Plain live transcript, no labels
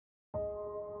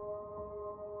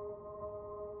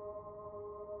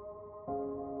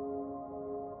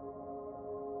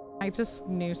I just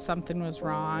knew something was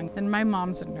wrong. And my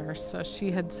mom's a nurse, so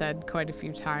she had said quite a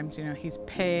few times, you know, he's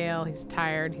pale, he's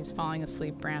tired, he's falling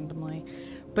asleep randomly.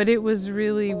 But it was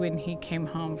really when he came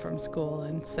home from school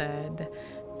and said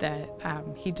that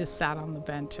he just sat on the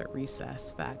bench at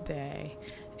recess that day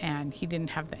and he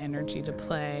didn't have the energy to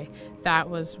play. That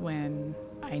was when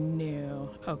I knew,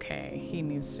 okay, he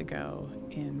needs to go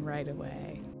in right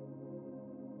away.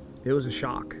 It was a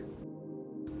shock.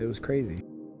 It was crazy.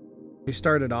 We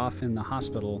started off in the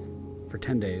hospital for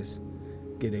 10 days,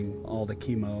 getting all the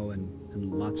chemo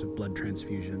and lots of blood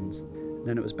transfusions.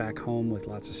 Then it was back home with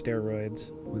lots of steroids.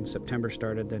 When September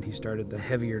started, then he started the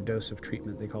heavier dose of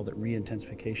treatment. They called it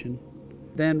re-intensification.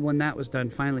 Then when that was done,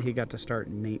 finally he got to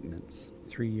start maintenance.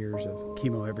 3 years of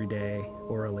chemo every day,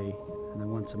 orally, and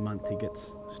then once a month he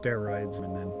gets steroids,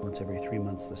 and then once every 3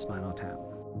 months the spinal tap.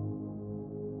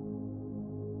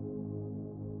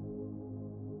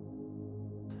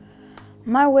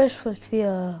 My wish was to be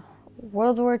a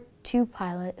World War II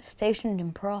pilot stationed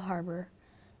in Pearl Harbor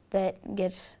that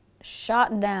gets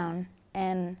shot down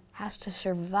and has to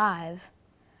survive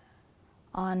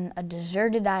on a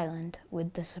deserted island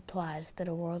with the supplies that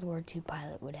a World War II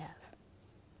pilot would have.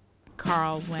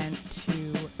 Carl went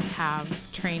to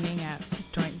have training at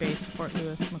Joint Base Fort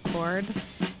Lewis McChord,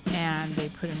 and they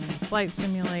put him in a flight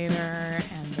simulator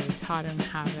and they taught him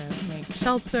how to make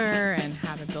shelter and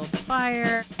how to build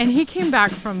fire. And he came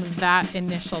back from that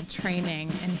initial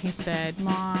training and he said,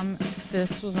 "Mom,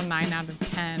 this was a 9 out of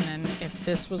 10, and if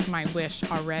this was my wish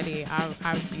already,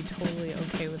 I would be totally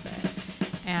okay with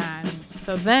it." And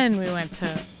so then we went to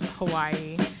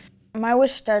Hawaii. My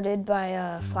wish started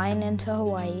by flying into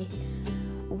Hawaii.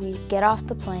 We get off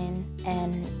the plane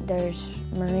and there's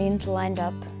Marines lined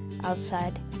up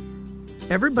outside.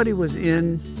 Everybody was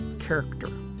in character,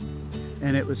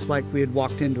 and it was like we had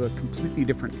walked into a completely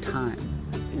different time.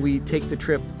 We take the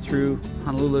trip through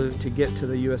Honolulu to get to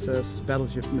the USS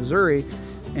Battleship Missouri,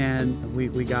 and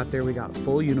we got there, we got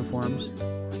full uniforms,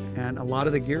 and a lot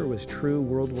of the gear was true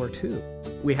World War II.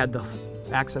 We had the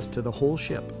access to the whole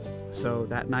ship, so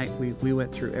that night we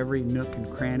went through every nook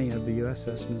and cranny of the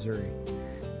USS Missouri.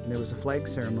 And there was a flag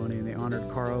ceremony, and they honored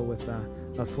Carl with a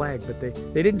flag, but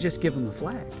they didn't just give him a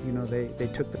flag. You know, they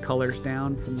took the colors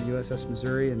down from the USS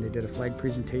Missouri and they did a flag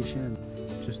presentation,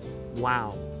 and just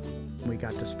wow. We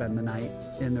got to spend the night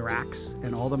in the racks,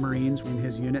 and all the Marines in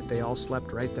his unit, they all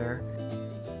slept right there.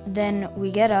 Then we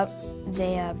get up,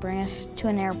 they bring us to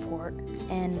an airport,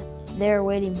 and there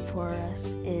waiting for us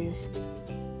is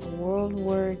a World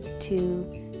War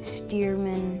II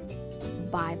Stearman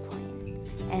biplane.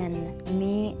 And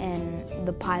me and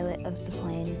the pilot of the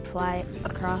plane fly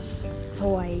across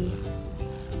Hawaii.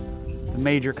 The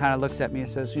major kind of looks at me and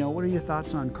says, "You know, what are your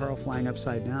thoughts on Carl flying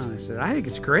upside down?" I said, "I think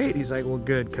it's great." He's like, "Well,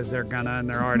 good, because they're gonna, and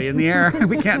they're already in the air.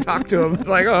 We can't talk to them." It's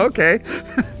like, "Oh, okay."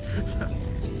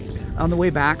 On the way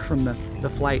back from the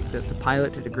flight, the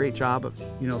pilot did a great job of,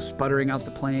 you know, sputtering out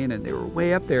the plane, and they were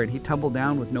way up there, and he tumbled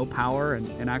down with no power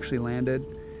and actually landed.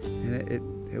 And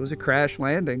it was a crash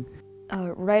landing.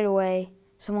 Right away,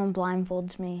 someone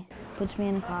blindfolds me, puts me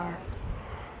in a car.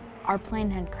 Our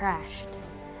plane had crashed,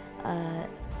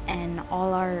 and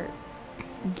all our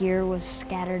gear was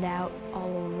scattered out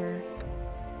all over.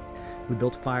 We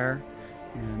built a fire,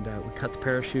 and we cut the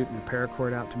parachute and the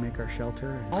paracord out to make our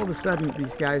shelter. And all of a sudden,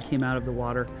 these guys came out of the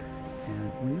water,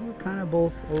 and we were kind of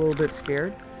both a little bit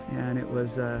scared, and it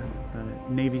was a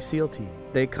Navy SEAL team.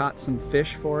 They caught some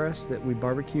fish for us that we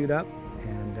barbecued up,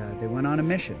 and they went on a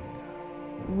mission.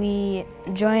 We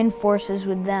joined forces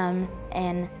with them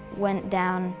and went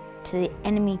down to the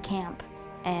enemy camp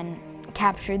and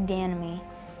captured the enemy.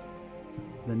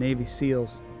 The Navy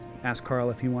SEALs asked Carl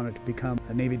if he wanted to become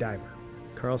a Navy diver.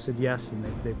 Carl said yes, and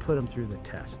they put him through the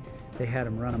test. They had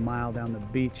him run a mile down the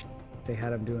beach. They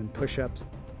had him doing push-ups.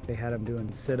 They had him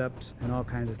doing sit-ups and all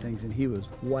kinds of things, and he was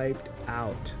wiped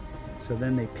out. So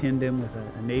then they pinned him with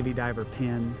a Navy diver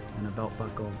pin and a belt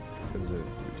buckle. It was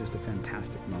just a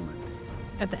fantastic moment.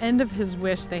 At the end of his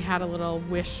wish, they had a little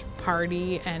wish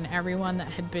party, and everyone that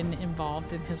had been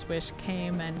involved in his wish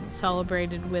came and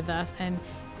celebrated with us. And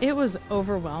it was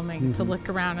overwhelming to look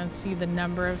around and see the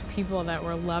number of people that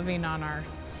were loving on our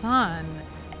son.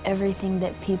 Everything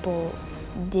that people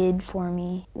did for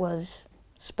me was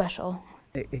special.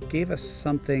 It gave us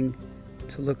something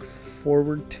to look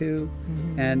forward to,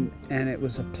 and it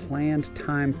was a planned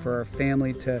time for our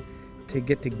family to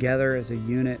get together as a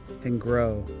unit and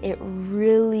grow. It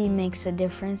really makes a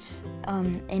difference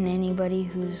in anybody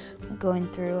who's going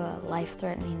through a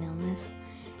life-threatening illness,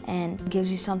 and gives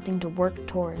you something to work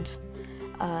towards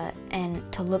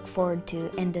and to look forward to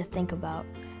and to think about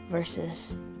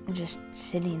versus just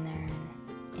sitting there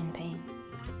in pain.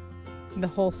 The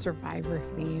whole survivor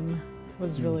theme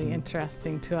was really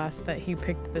interesting to us, that he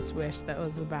picked this wish that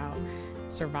was about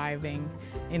surviving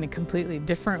in a completely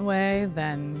different way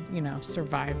than, you know,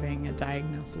 surviving a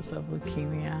diagnosis of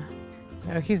leukemia.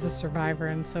 So he's a survivor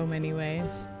in so many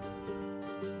ways.